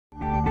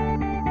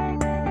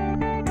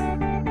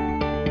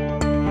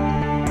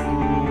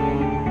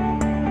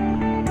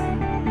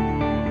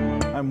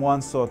Juan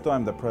Soto.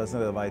 I'm the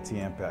president of IT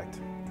Impact.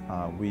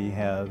 We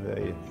have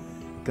a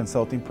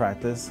consulting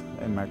practice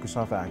in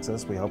Microsoft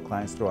Access. We help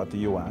clients throughout the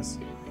U.S.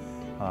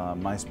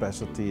 My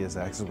specialty is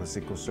Access with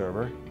SQL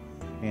Server,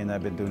 and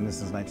I've been doing this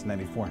since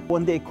 1994.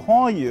 When they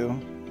call you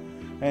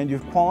and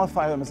you've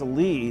qualified them as a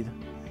lead,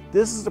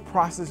 this is the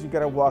process you've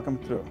got to walk them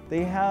through.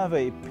 They have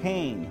a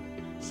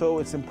pain, so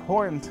it's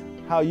important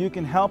how you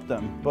can help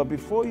them. But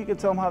before you can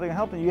tell them how they can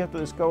help them, you have to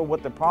discover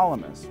what the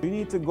problem is. You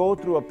need to go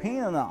through a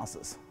pain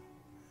analysis.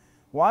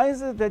 Why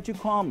is it that you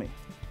call me?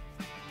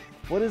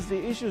 What is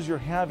the issues you're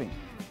having?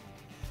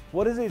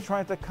 What is it you're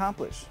trying to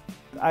accomplish?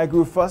 I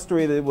grew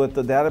frustrated with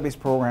the database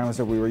programs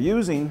that we were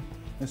using,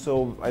 and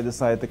so I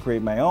decided to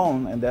create my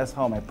own, and that's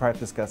how my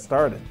practice got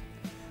started.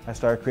 I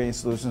started creating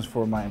solutions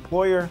for my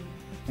employer,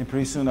 and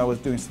pretty soon I was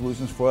doing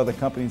solutions for other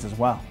companies as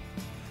well.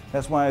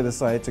 That's why I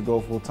decided to go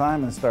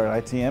full-time and start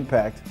IT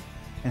Impact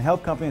and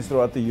help companies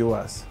throughout the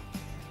U.S.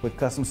 with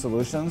custom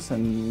solutions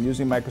and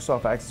using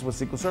Microsoft Access with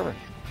SQL Server.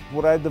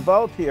 What I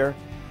developed here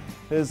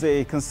is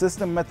a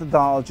consistent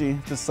methodology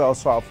to sell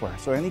software.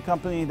 So any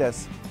company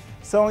that's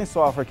selling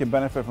software can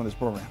benefit from this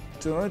program.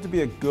 So in order to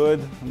be a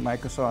good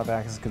Microsoft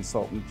Access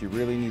consultant, you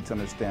really need to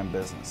understand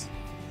business.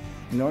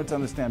 In order to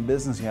understand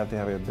business, you have to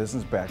have a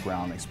business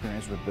background,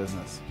 experience with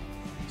business,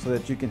 so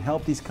that you can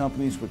help these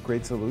companies with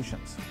great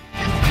solutions.